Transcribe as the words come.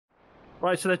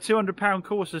Right, so the £200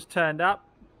 Corsa's turned up,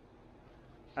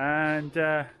 and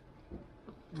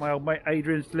my old mate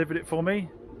Adrian's delivered it for me.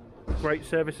 Great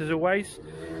service as always.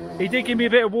 He did give me a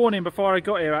bit of warning before I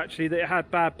got here actually that it had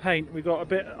bad paint. We got a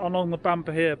bit along the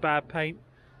bumper here, bad paint,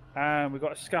 and we've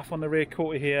got a scuff on the rear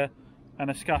quarter here and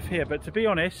a scuff here. But to be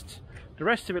honest, the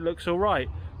rest of it looks all right.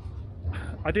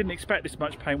 I didn't expect this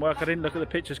much paint work. I didn't look at the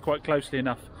pictures quite closely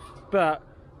enough, but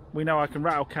we know I can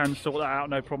rattle cans, sort that out,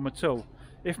 no problem at all.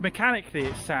 If mechanically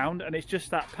it's sound and it's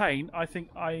just that paint, I think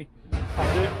I'm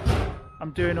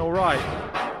doing all right.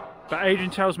 But Adrian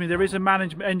tells me there is a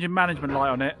engine management light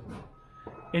on it.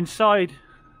 Inside,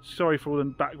 sorry for all the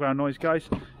background noise guys,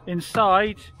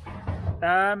 inside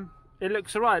it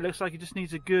looks all right. It looks like it just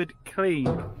needs a good clean.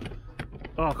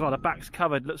 Oh god, the back's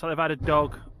covered. Looks like they've had a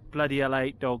dog. Bloody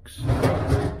L8 dogs.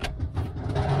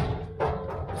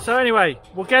 So anyway,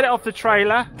 we'll get it off the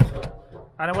trailer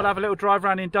and then we'll have a little drive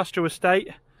around the industrial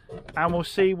estate and we'll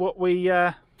see what we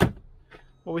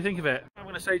think of it. What I'm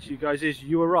going to say to you guys is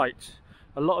you were right.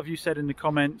 A lot of you said in the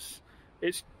comments,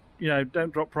 it's, you know,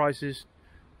 don't drop prices,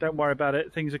 don't worry about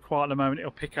it, things are quiet at the moment,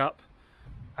 it'll pick up.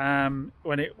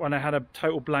 When I had a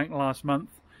total blank last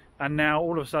month, and now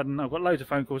all of a sudden I've got loads of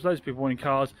phone calls, loads of people wanting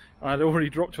cars, and I'd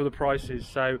already dropped all the prices.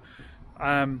 So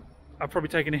I've probably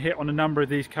taken a hit on a number of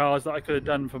these cars that I could have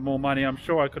done for more money. I'm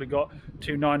sure I could have got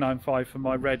 2,995 for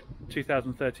my red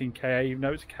 2013 KA, even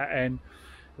though it's a Cat N,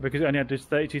 because it only had just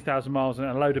 32,000 miles and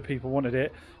a load of people wanted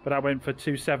it, but I went for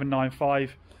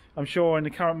 2,795. I'm sure in the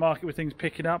current market with things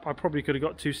picking up, I probably could have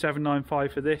got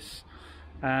 2,795 for this,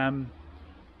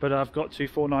 but I've got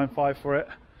 2,495 for it.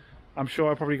 I'm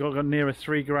sure I probably got nearer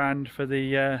 3 grand for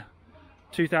the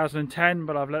 2010,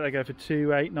 but I've let that go for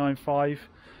 2,895.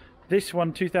 This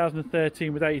one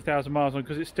 2013 with 80,000 miles on,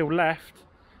 because it's still left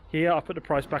here, I put the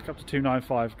price back up to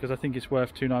 295 because I think it's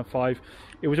worth 295.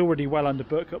 It was already well under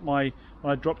book at when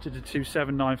I dropped it to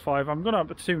 2795. I'm going up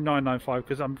to 2995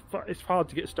 because it's hard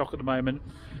to get stock at the moment.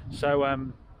 So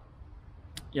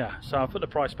yeah, so I'll put the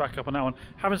price back up on that one.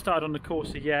 Haven't started on the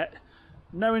Corsa yet.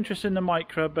 No interest in the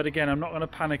Micra, but again, I'm not going to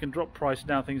panic and drop price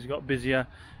now. Things have got busier,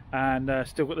 and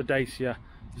still got the Dacia.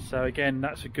 So again,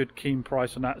 that's a good keen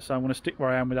price on that. So I'm going to stick where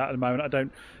I am with that at the moment. I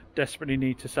don't desperately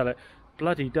need to sell it.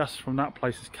 Bloody dust from that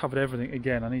place has covered everything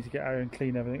again. I need to get out and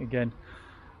clean everything again.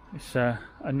 It's a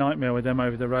nightmare with them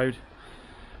over the road.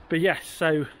 But yes,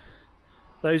 so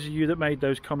those of you that made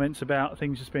those comments about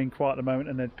things just being quiet at the moment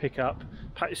and they'd pick up,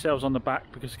 pat yourselves on the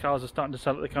back, because cars are starting to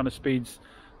sell at the kind of speeds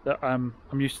that I'm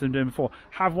used to them doing before.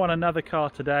 Have won another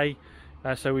car today,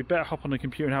 so we better hop on the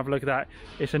computer and have a look at that.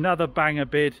 It's another banger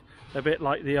bid, a bit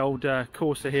like the old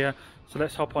Corsa here. So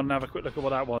let's hop on and have a quick look at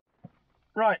what that was.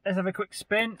 Right, let's have a quick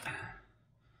spin.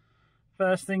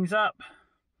 First things up,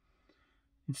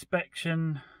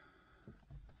 inspection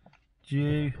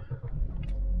due.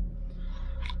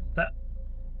 That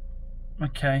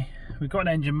okay, we've got an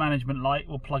engine management light.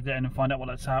 We'll plug that in and find out what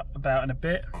that's about in a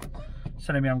bit. It's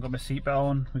telling me I haven't got my seatbelt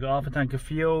on. We've got half a tank of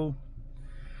fuel,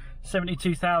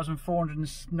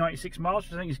 72,496 miles,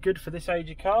 which I think is good for this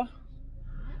age of car.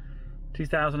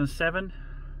 2007.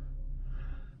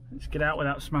 Let's get out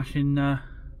without smashing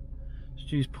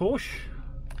Stu's Porsche.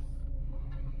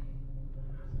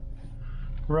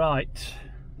 Right,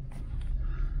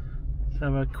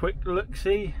 so a quick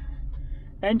look-see.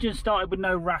 Engine started with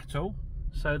no rattle,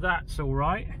 so that's all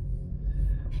right.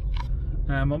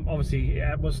 Obviously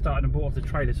it was starting and brought off the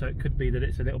trailer, so it could be that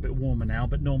it's a little bit warmer now,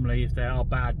 but normally if they are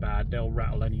bad they'll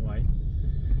rattle anyway.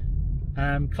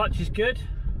 Clutch is good,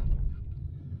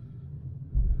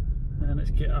 and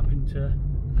let's get up into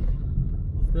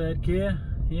third gear.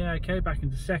 Yeah, okay, back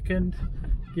into second.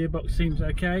 Gearbox seems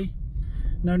okay.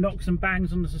 No knocks and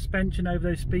bangs on the suspension over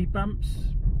those speed bumps,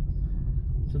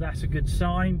 so that's a good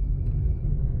sign.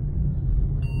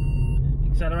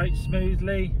 Accelerates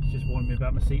smoothly. It's just warning me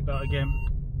about my seatbelt again.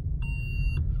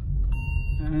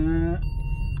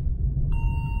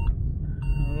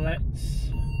 Let's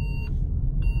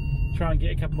try and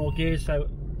get a couple more gears. So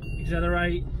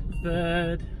accelerate,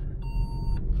 third,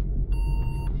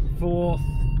 fourth.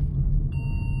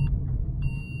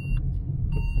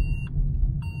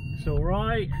 It's all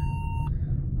right.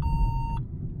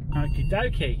 Okie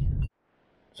dokie.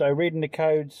 So reading the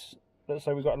codes, let's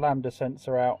say we've got a lambda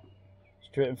sensor out.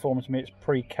 Stuart informs me it's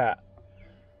pre-cat,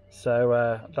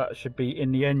 so that should be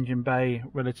in the engine bay,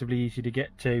 relatively easy to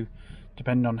get to,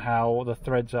 depending on how the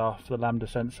threads are for the lambda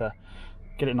sensor.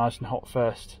 Get it nice and hot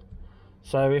first.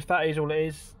 So if that is all it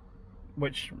is,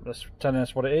 which that's telling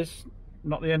us what it is,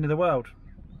 not the end of the world.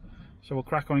 So we'll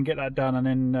crack on and get that done, and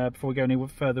then before we go any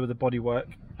further with the bodywork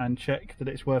and check that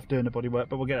it's worth doing the bodywork,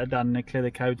 but we'll get that done and then clear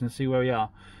the codes and see where we are.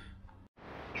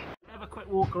 Have a quick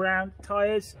walk around.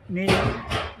 Tyres,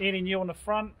 nearly new on the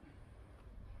front,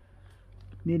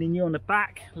 nearly new on the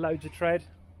back. Loads of tread,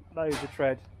 loads of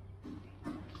tread.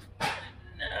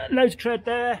 Loads of tread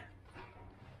there.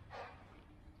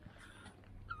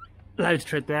 Loads of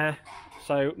tread there.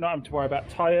 So not having to worry about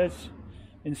tyres.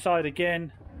 Inside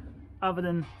again, other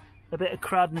than a bit of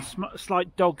crud and a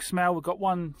slight dog smell, we've got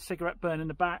one cigarette burn in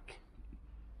the back.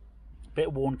 Bit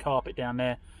of worn carpet down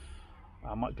there.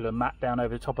 I might glue a mat down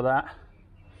over the top of that.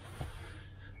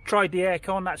 Tried the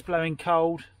aircon, that's blowing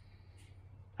cold.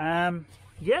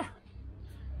 Yeah.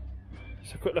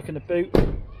 So a quick look in the boot.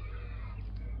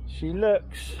 She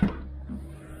looks.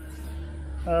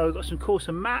 We've got some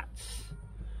Corsa mats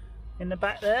in the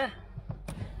back there.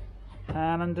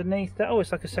 And underneath that, oh,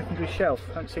 it's like a secondary shelf.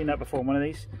 I haven't seen that before on one of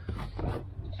these.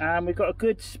 And we've got a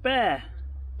good spare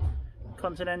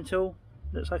Continental.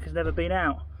 Looks like it's never been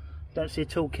out. Don't see a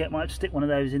toolkit, might stick one of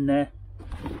those in there.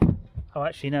 Oh,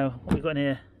 actually no, what have we got in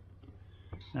here?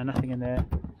 No, nothing in there.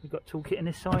 We've got a toolkit in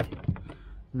this side?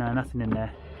 No, nothing in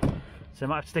there. So I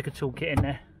might have to stick a toolkit in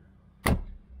there.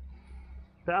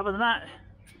 But other than that,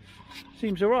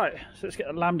 seems alright. So let's get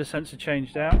the lambda sensor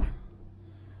changed out.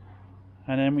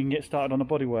 And then we can get started on the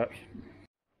bodywork.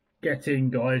 Get in,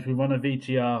 guys, we run a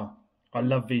VTR. I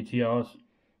love VTRs.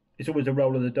 It's always a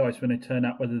roll of the dice when they turn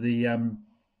up whether the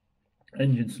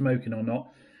engine's smoking or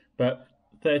not. But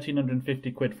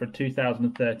 1,350 quid for a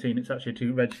 2013. It's actually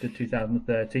a registered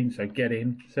 2013, so get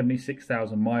in.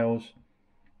 76,000 miles.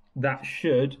 That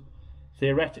should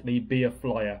theoretically be a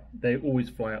flyer. They always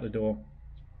fly out the door.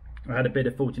 I had a bid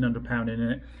of £1,400 in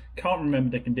it. Can't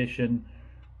remember the condition.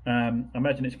 I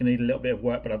imagine it's going to need a little bit of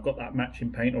work, but I've got that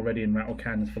matching paint already in rattle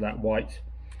cans for that white.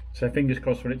 So fingers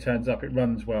crossed when it turns up it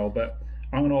runs well. But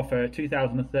I'm going to offer a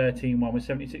 2013 one with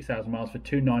 76,000 miles for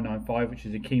 2,995, which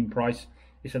is a keen price.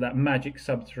 It's at that magic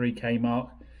sub 3k mark.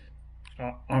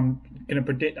 I'm going to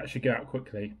predict that should go out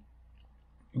quickly.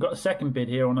 I've got a second bid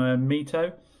here on a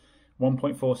Mito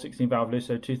 1.4 16 valve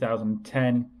Lusso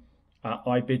 2010.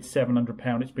 I bid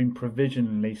 £700. It's been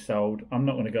provisionally sold. I'm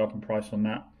not going to go up in price on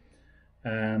that.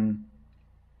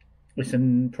 It's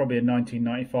probably a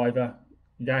 1995er.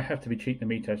 They have to be cheap, the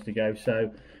Mitos, to go.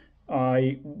 So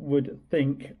I would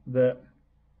think that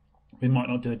we might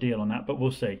not do a deal on that, but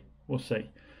we'll see. We'll see.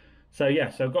 So yeah,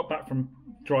 so I got back from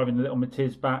driving the little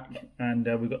Matiz back, and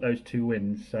we've got those 2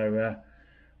 wins. So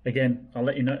again, I'll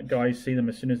let you know, guys, see them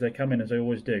as soon as they come in, as I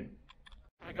always do.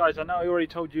 Hey guys, I know I already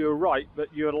told you were right,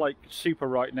 but you're like super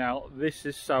right now. This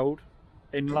is sold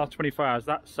in the last 24 hours.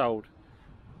 That's sold.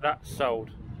 That's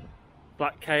sold.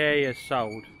 Black KA is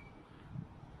sold.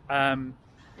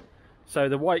 So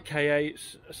the white KA,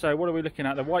 so what are we looking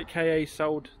at? The white KA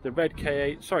sold, the red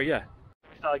KA, sorry, yeah.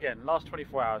 Start again, last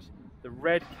 24 hours. The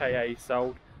red KA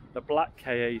sold, the black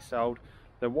KA sold,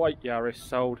 the white Yaris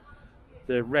sold,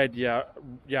 the red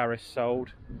Yaris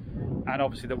sold, and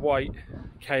obviously the white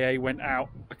KA went out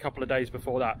a couple of days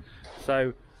before that.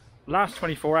 So last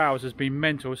 24 hours has been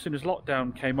mental. As soon as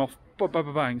lockdown came off,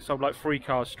 bang, sold like 3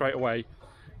 cars straight away.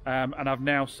 And I've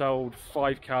now sold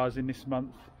 5 cars in this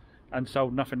month and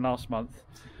sold nothing last month.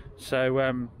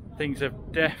 So things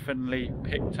have definitely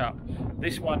picked up.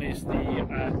 This one is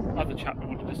the other chap that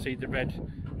wanted to see the red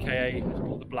KA, has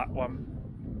bought the black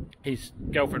one. His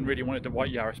girlfriend really wanted the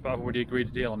white Yaris, but I've already agreed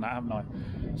a deal on that, haven't I?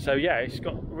 So yeah, it's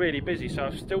got really busy. So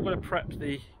I've still got to prep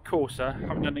the Corsa,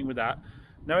 haven't done anything with that.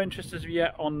 No interest as of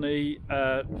yet on the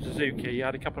Suzuki. I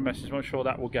had a couple of messages, I'm sure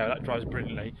that will go, that drives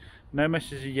brilliantly. No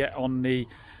messages yet on the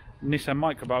Nissan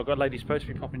Micro. I've got a lady supposed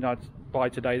to be popping by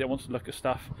today that wants to look at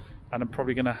stuff, and I'm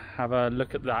probably going to have a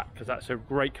look at that, because that's a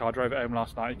great car. I drove it home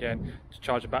last night again to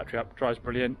charge the battery up, drives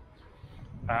brilliant.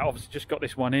 Obviously just got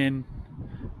this one in,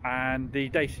 and the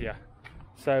Dacia.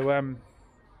 So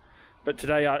but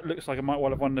today it looks like I might well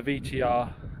have won the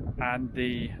VTR and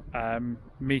the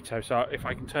Mito. So if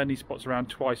I can turn these spots around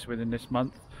twice within this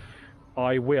month,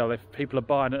 I will. If people are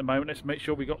buying at the moment, let's make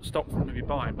sure we got stock for them to be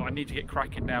buying. But I need to get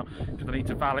cracking now, because I need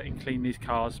to valet and clean these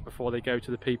cars before they go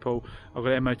to the people. I've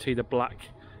got to MOT the black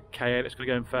KA that's going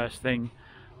to go in first thing.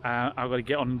 I've got to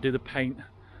get on and do the paint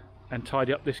and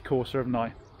tidy up this Corsa, haven't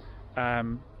I?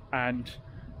 And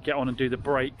get on and do the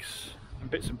brakes and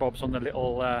bits and bobs on the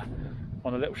little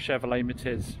Chevrolet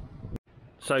Matiz.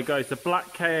 So guys, the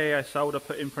black KA I sold, I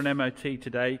put in for an MOT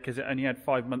today because it only had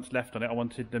 5 months left on it. I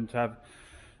wanted them to have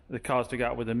the cars to go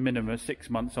out with a minimum of 6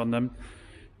 months on them.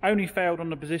 Only failed on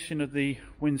the position of the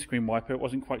windscreen wiper. It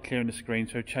wasn't quite clear on the screen,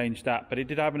 so I changed that. But it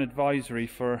did have an advisory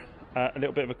for a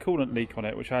little bit of a coolant leak on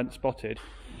it, which I hadn't spotted.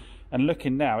 And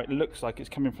looking now, it looks like it's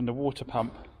coming from the water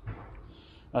pump.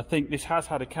 I think this has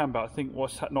had a cam belt. I think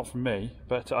not from me,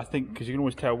 but I think because you can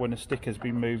always tell when a sticker's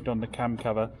been moved on the cam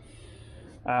cover.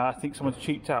 I think someone's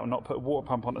cheaped out and not put a water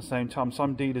pump on at the same time.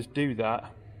 Some dealers do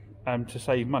that to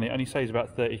save money. It only saves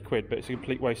about 30 quid, but it's a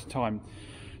complete waste of time.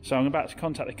 So I'm about to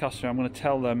contact the customer. I'm going to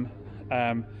tell them,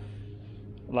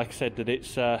 like I said, that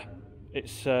it's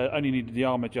only needed the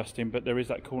arm adjusting, but there is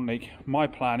that coolant leak. My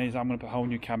plan is I'm going to put a whole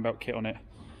new cam belt kit on it.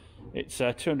 It's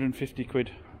a 250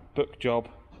 quid book job.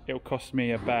 It'll cost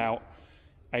me about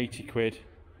 80 quid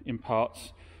in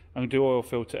parts. I'm going to do oil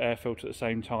filter, air filter at the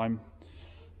same time,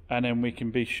 and then we can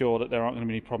be sure that there aren't going to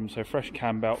be any problems. So fresh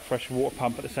cam belt, fresh water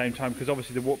pump at the same time, because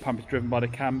obviously the water pump is driven by the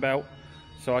cam belt,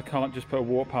 so I can't just put a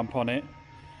water pump on it.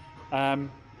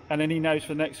 And then he knows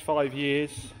for the next 5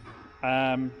 years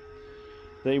that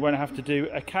he won't have to do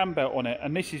a cam belt on it.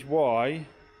 And this is why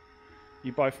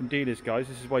you buy from dealers, guys.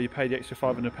 This is why you pay the extra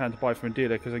 £500 to buy from a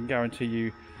dealer, because I can guarantee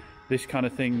you this kind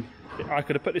of thing. I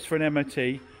could have put this for an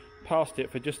MOT, passed it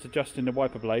for just adjusting the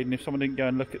wiper blade, and if someone didn't go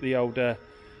and look at the old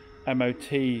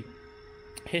MOT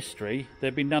history,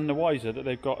 they'd be none the wiser that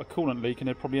they've got a coolant leak and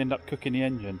they'd probably end up cooking the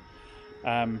engine.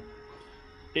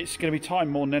 It's going to be time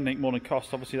more than anything, more than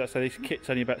cost. Obviously, let's say this kit's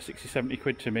only about 60-70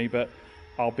 quid to me, but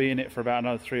I'll be in it for about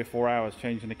another 3 or 4 hours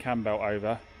changing the cam belt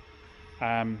over.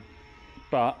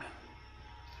 But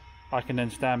I can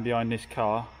then stand behind this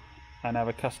car and have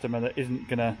a customer that isn't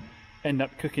going to end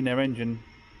up cooking their engine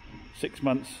 6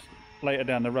 months later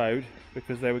down the road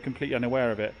because they were completely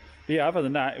unaware of it. But yeah, other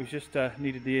than that, it was just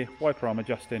needed the wiper arm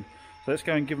adjusting. So let's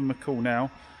go and give them a call now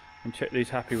and check that he's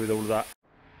happy with all of that.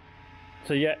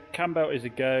 So yeah, cam belt is a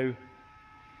go.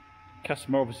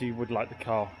 Customer obviously would like the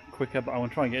car quicker, but I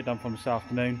want to try and get it done for him this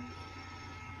afternoon.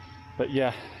 But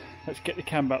yeah, let's get the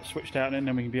cam belt switched out and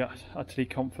then we can be utterly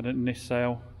confident in this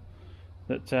sale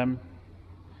that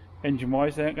engine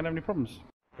wise they aren't going to have any problems.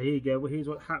 Here you go. Well, here's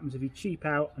what happens if you cheap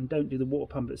out and don't do the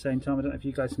water pump at the same time. I don't know if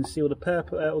you guys can see all the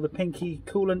purple or the pinky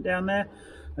coolant down there.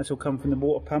 That's all come from the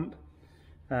water pump,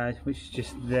 which is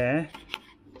just there.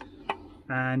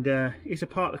 And it's a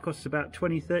part that costs about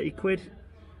 20-30 quid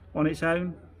on its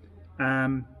own.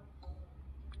 And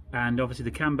obviously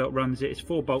the cam belt runs it. It's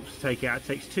 4 bolts to take it out. It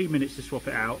takes 2 minutes to swap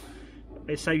it out.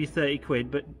 It saves you 30 quid,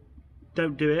 but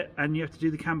don't do it and you have to do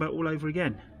the cam belt all over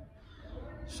again.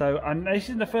 So, and this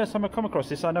isn't the first time I've come across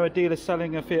this. I know a dealer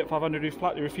selling a Fiat 500 who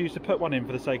flatly refused to put one in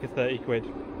for the sake of 30 quid.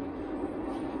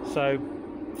 So,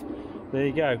 there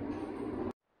you go.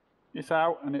 It's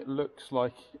out and it looks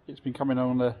like it's been coming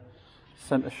on the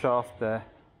centre shaft there.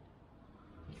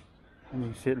 And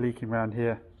you can see it leaking around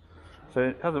here. So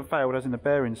it hasn't failed, as in the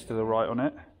bearing's still alright on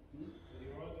it.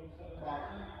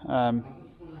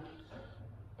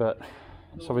 But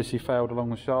it's obviously failed along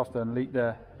the shaft there and leaked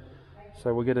there.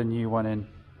 So we'll get a new one in.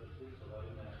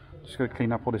 Just got to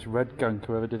clean up all this red gunk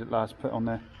whoever did it last put on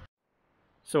there.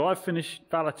 So I've finished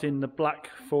valeting the black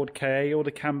Ford KA. All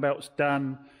the cam belts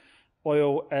done,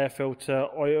 oil, air filter,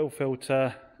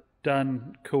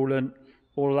 done, coolant,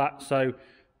 all of that. So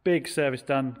big service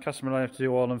done. Customer will have to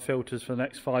do oil and filters for the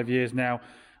next 5 years now.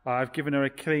 I've given her a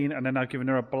clean and then I've given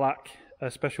her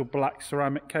a special black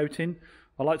ceramic coating.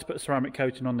 I like to put a ceramic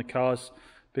coating on the cars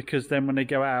because then when they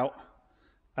go out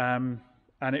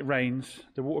and it rains,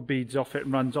 the water beads off it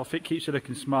and runs off it, keeps it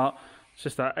looking smart. It's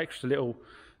just that extra little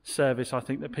service I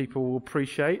think that people will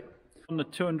appreciate. On the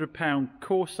 £200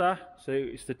 Corsa, so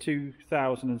it's the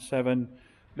 2007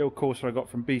 little Corsa I got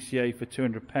from BCA for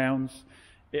 £200.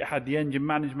 It had the engine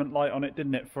management light on it,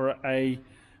 didn't it, for a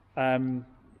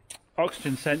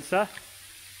oxygen sensor.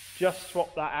 Just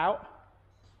swapped that out,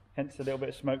 hence a little bit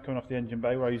of smoke coming off the engine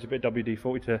bay where I use a bit of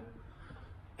WD-40 to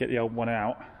get the old one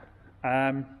out.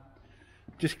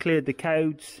 Just cleared the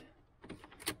codes.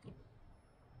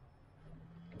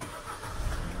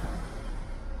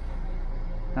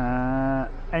 No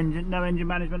engine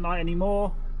management light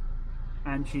anymore,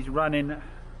 and she's running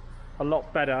a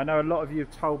lot better. I know a lot of you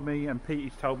have told me, and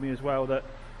Petey's told me as well, that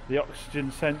the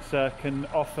oxygen sensor can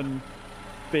often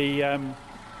be a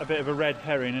bit of a red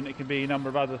herring and it can be a number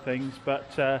of other things,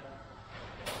 but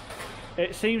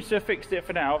it seems to have fixed it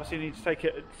for now. Obviously you need to take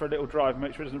it for a little drive,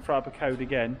 make sure it doesn't throw up a code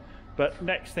again. But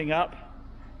next thing up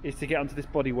is to get onto this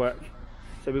bodywork.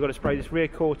 So we've got to spray this rear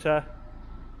quarter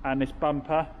and this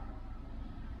bumper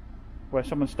where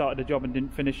someone started the job and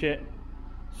didn't finish it.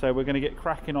 So we're going to get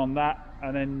cracking on that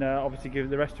and then obviously give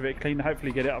the rest of it a clean and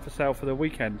hopefully get it up for sale for the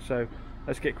weekend. So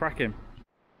let's get cracking.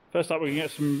 First up, we're going to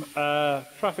get some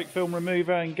traffic film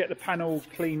remover and get the panel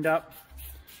cleaned up.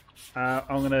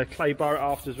 I'm going to clay bar it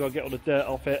after as well, get all the dirt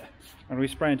off it. And we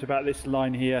spray into about this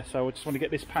line here, so I just want to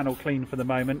get this panel clean for the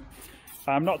moment.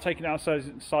 I'm not taking it outside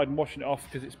and washing it off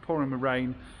because it's pouring with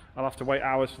rain. I'll have to wait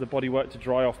hours for the bodywork to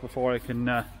dry off before I can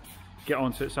get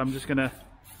onto it. So I'm just going to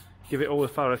give it all a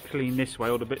thorough clean this way,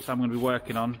 all the bits I'm going to be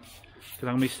working on, because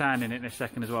I'm going to be sanding it in a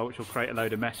second as well, which will create a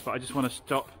load of mess. But I just want to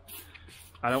stop.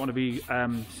 I don't want to be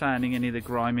sanding any of the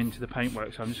grime into the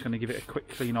paintwork, so I'm just going to give it a quick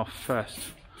clean off first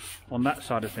on that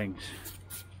side of things.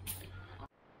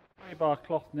 Clay bar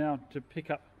cloth now to pick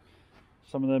up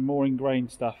some of the more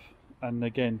ingrained stuff, and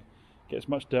again get as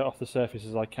much dirt off the surface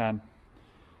as I can.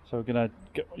 So we're going to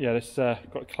get, this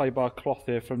got a clay bar cloth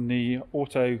here from the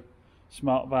Auto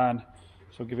Smart van,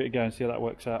 so I'll give it a go and see how that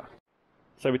works out.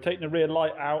 So we're taking the rear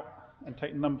light out and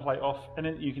taking the number plate off.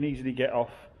 Anything you can easily get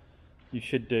off, you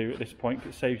should do at this point,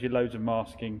 because it saves you loads of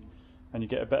masking and you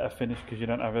get a better finish because you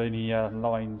don't have any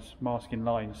masking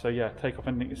lines. So yeah, take off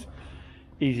anything that's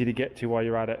easy to get to while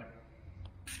you're at it.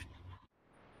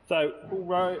 So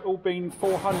all been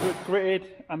 400 gritted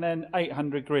and then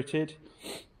 800 gritted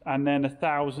and then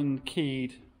 1000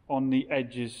 keyed on the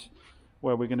edges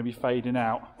where we're going to be fading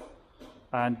out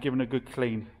and given a good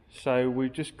clean. So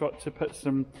we've just got to put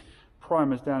some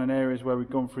primers down in areas where we've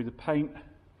gone through the paint,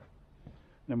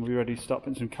 then we'll be ready to start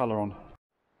putting some colour on.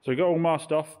 So we got all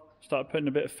masked off, started putting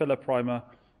a bit of filler primer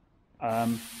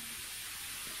on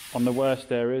the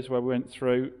worst areas where we went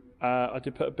through. I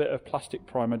did put a bit of plastic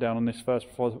primer down on this first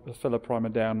before the filler primer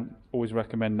down. Always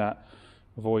recommend that.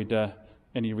 Avoid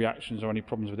any reactions or any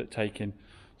problems with it taking.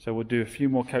 So we'll do a few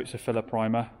more coats of filler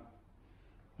primer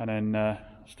and then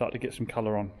start to get some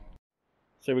colour on.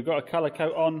 So we've got a colour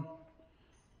coat on,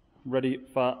 ready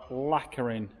for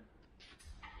lacquering.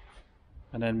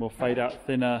 And then we'll fade out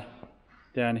thinner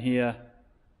down here,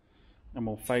 and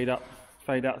we'll fade out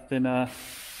thinner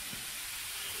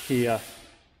here.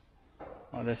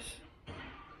 Like this.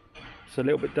 It's a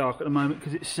little bit dark at the moment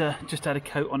because it's just had a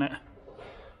coat on it.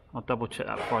 I'll double check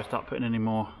that before I start putting any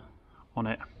more on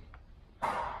it.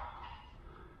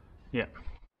 Yeah.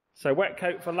 So wet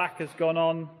coat for lacquer's gone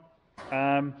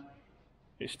on.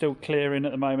 It's still clearing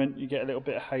at the moment. You get a little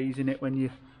bit of haze in it when you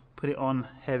put it on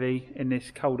heavy in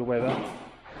this colder weather.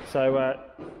 So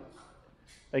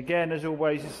again, as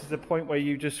always, this is the point where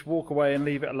you just walk away and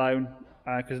leave it alone,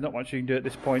 because there's not much you can do at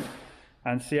this point,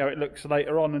 and see how it looks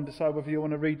later on and decide whether you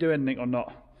want to redo anything or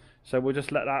not. So we'll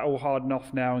just let that all harden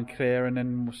off now and clear, and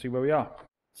then we'll see where we are.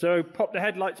 So pop the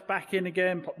headlights back in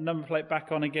again, pop the number plate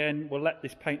back on again. We'll let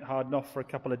this paint harden off for a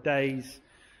couple of days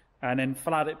and then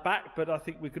flood it back, but I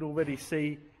think we could already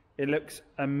see it looks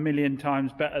a million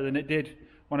times better than it did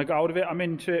when I got hold of it. I'm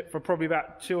into it for probably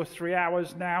about 2 or 3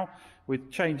 hours now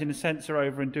with changing the sensor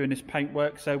over and doing this paint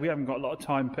work, so we haven't got a lot of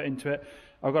time put into it.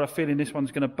 I've got a feeling this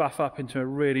one's going to buff up into a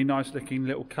really nice looking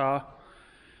little car.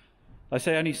 I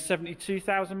say only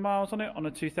 72,000 miles on it, on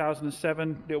a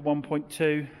 2007 little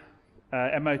 1.2.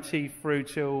 MOT through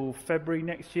till February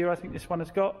next year, I think this one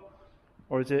has got,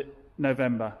 or is it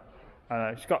November? I don't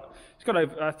know. It's got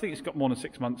over, I think it's got more than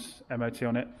 6 months MOT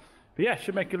on it. But yeah,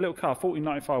 should make a little car.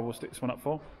 14.95 we'll stick this one up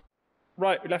for.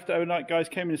 Right, we left it overnight, guys.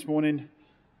 Came in this morning.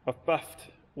 I've buffed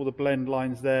all the blend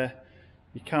lines there.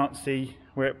 You can't see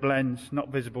where it blends, not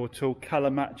visible at all. Colour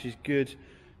match is good,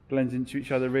 blends into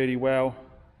each other really well.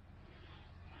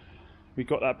 We've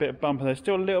got that bit of bumper. There's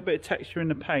still a little bit of texture in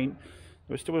the paint.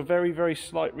 There's still a very, very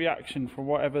slight reaction from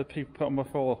whatever people put on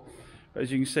before. But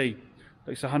as you can see,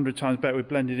 looks 100 times better. We've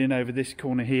blended in over this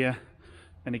corner here.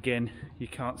 And again, you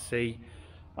can't see.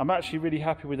 I'm actually really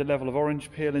happy with the level of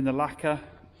orange peel in the lacquer.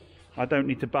 I don't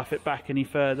need to buff it back any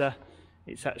further.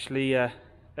 It's actually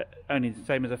only the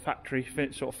same as a factory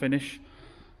sort of finish.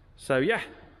 So yeah,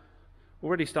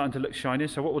 already starting to look shiny.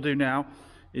 So what we'll do now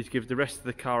is give the rest of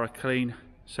the car a clean.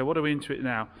 So what are we into it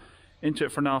now? Into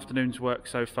it for an afternoon's work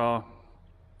so far.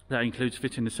 That includes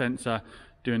fitting the sensor,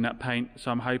 doing that paint.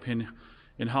 So I'm hoping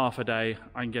in half a day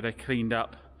I can get her cleaned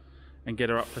up and get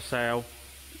her up for sale.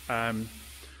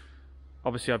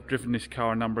 Obviously I've driven this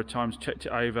car a number of times, checked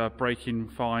it over, braking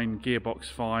fine, gearbox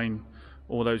fine,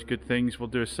 all those good things. We'll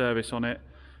do a service on it,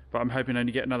 but I'm hoping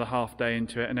only get another half day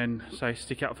into it and then say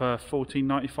stick out for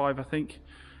 $14.95 I think.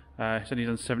 It's only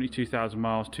done 72,000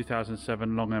 miles,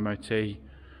 2007, long MOT.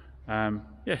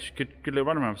 Yeah, good little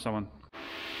run around for someone.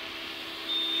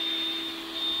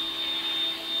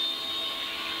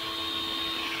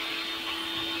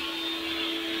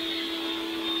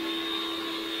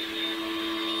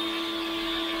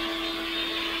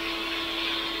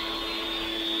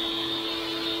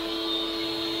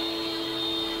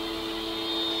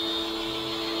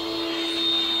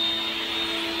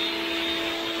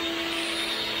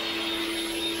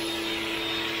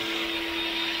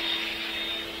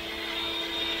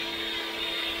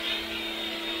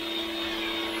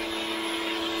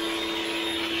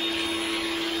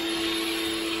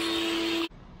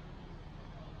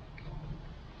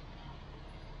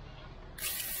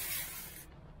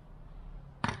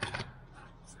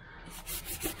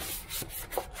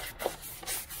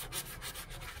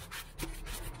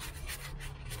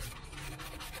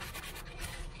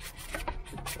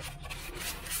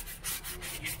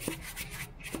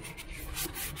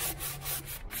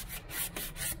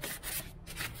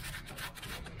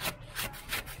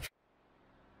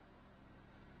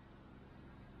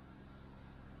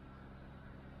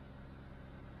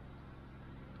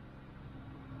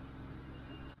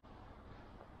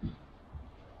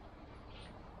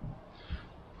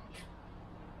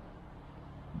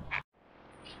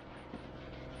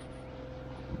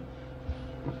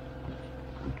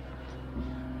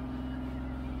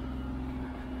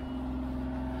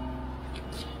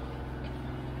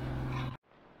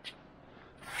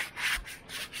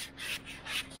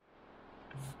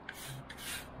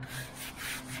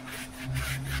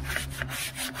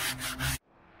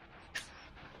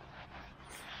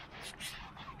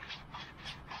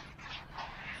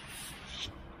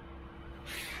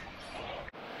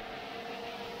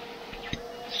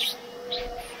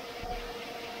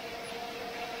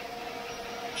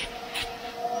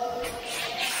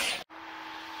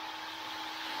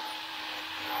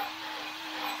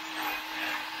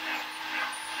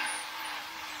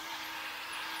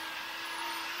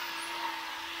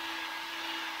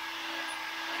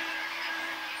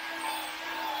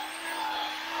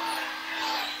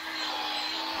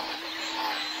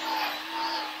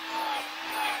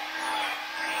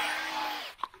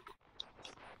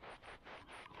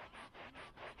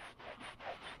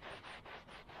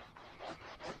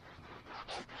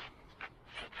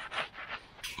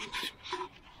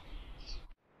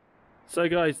 So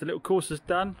guys, the little Corsa's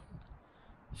done.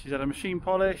 She's had a machine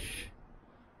polish.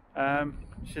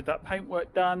 She had that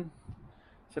paintwork done.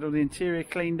 She had all the interior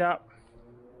cleaned up,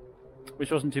 which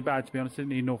wasn't too bad to be honest, didn't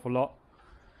need an awful lot.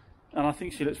 And I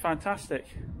think she looks fantastic.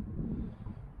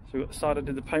 So we've got the side I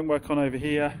did the paintwork on over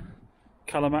here.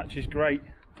 Colour match is great,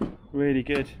 really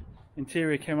good.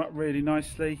 Interior came up really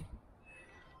nicely.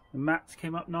 The mats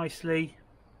came up nicely.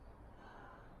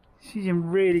 She's in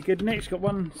really good nick. She's got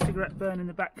one cigarette burn in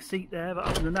the back seat there, but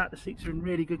other than that the seats are in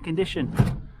really good condition.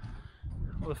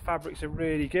 All the fabrics are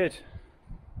really good.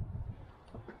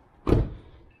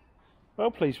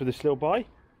 Well pleased with this little buy.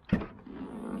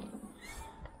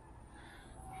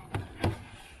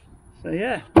 So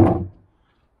yeah,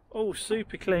 all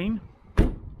super clean. I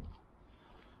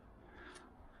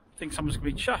think someone's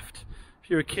going to be chuffed. If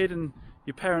you're a kid and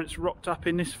your parents rocked up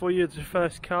in this for you as your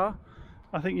first car,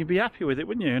 I think you'd be happy with it,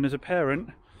 wouldn't you? And as a parent,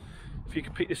 if you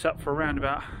could pick this up for around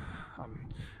about, I'm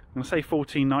going to say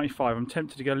 $14.95. I'm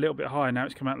tempted to go a little bit higher now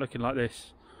it's come out looking like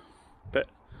this. But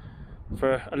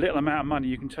for a little amount of money,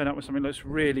 you can turn up with something that's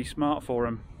really smart for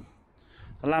them.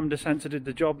 The lambda sensor did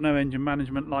the job, no engine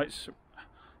management lights,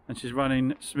 and she's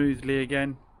running smoothly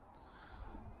again.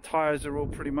 Tyres are all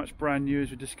pretty much brand new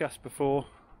as we discussed before.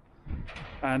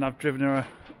 And I've driven her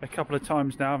a couple of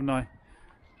times now, haven't I?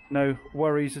 No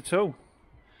worries at all.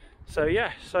 So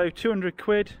yeah, so 200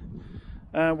 quid.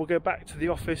 We'll go back to the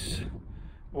office.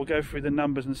 We'll go through the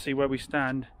numbers and see where we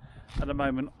stand at the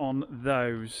moment on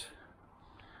those.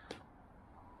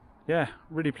 Yeah,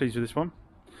 really pleased with this one.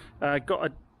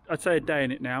 Got I'd say a day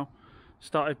in it now.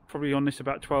 Started probably on this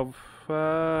about 10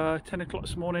 o'clock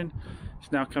this morning.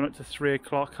 It's now coming up to 3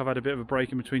 o'clock. I've had a bit of a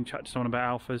break in between chatting to someone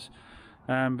about alphas.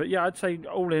 But yeah, I'd say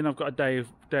all in, I've got a day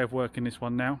of work in this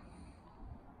one now.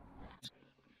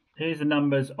 Here's the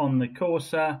numbers on the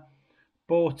Corsa.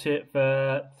 Bought it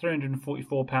for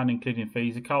 £344 including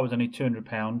fees. The car was only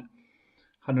 £200.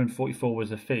 £144 was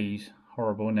the fees.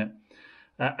 Horrible, isn't it?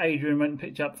 Adrian went and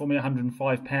picked up for me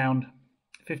 £105.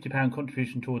 £50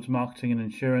 contribution towards marketing and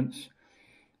insurance.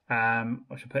 I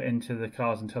should put into the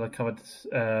cars until I covered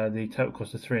the total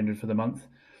cost of £300 for the month.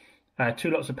 2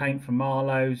 lots of paint from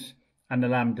Marlowe's and the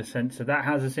lambda sensor. That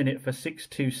has us in it for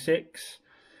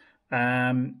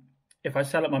 £626. If I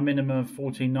sell at my minimum of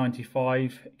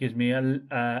 £14.95, it gives me a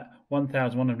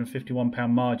 £1,151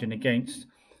 margin against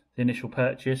the initial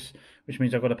purchase, which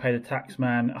means I've got to pay the tax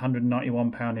man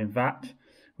 £191 in VAT,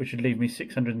 which would leave me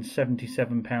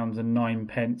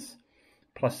 £677.09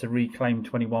 plus the reclaimed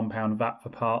 £21 VAT for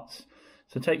parts.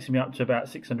 So it takes me up to about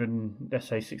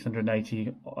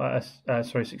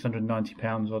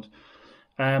 £690 odd.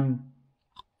 And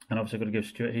obviously I've got to give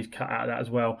Stuart his cut out of that as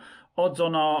well. Odds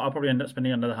on are I'll probably end up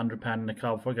spending another £100 in the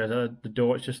car before it goes out the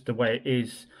door. It's just the way it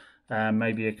is.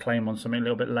 Maybe a claim on something a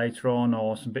little bit later on,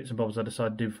 or some bits and bobs I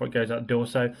decide to do before it goes out the door.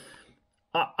 So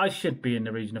I should be in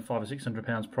the region of £500 or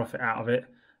 £600 profit out of it,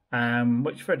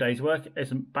 which for a day's work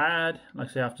isn't bad. Like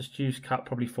I say, after Stu's cut,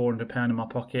 probably £400 in my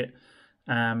pocket.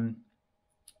 And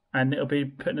it'll be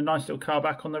putting a nice little car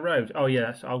back on the road. Oh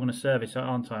yeah, I'm going to service it,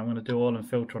 aren't I? I'm going to do oil and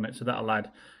filter on it, so that'll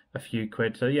add a few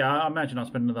quid. So yeah, I imagine I'll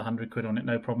spend another 100 quid on it,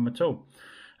 no problem at all.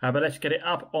 But let's get it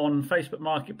up on Facebook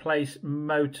Marketplace,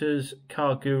 Motors,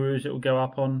 Car Gurus, it will go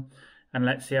up on, and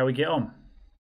let's see how we get on.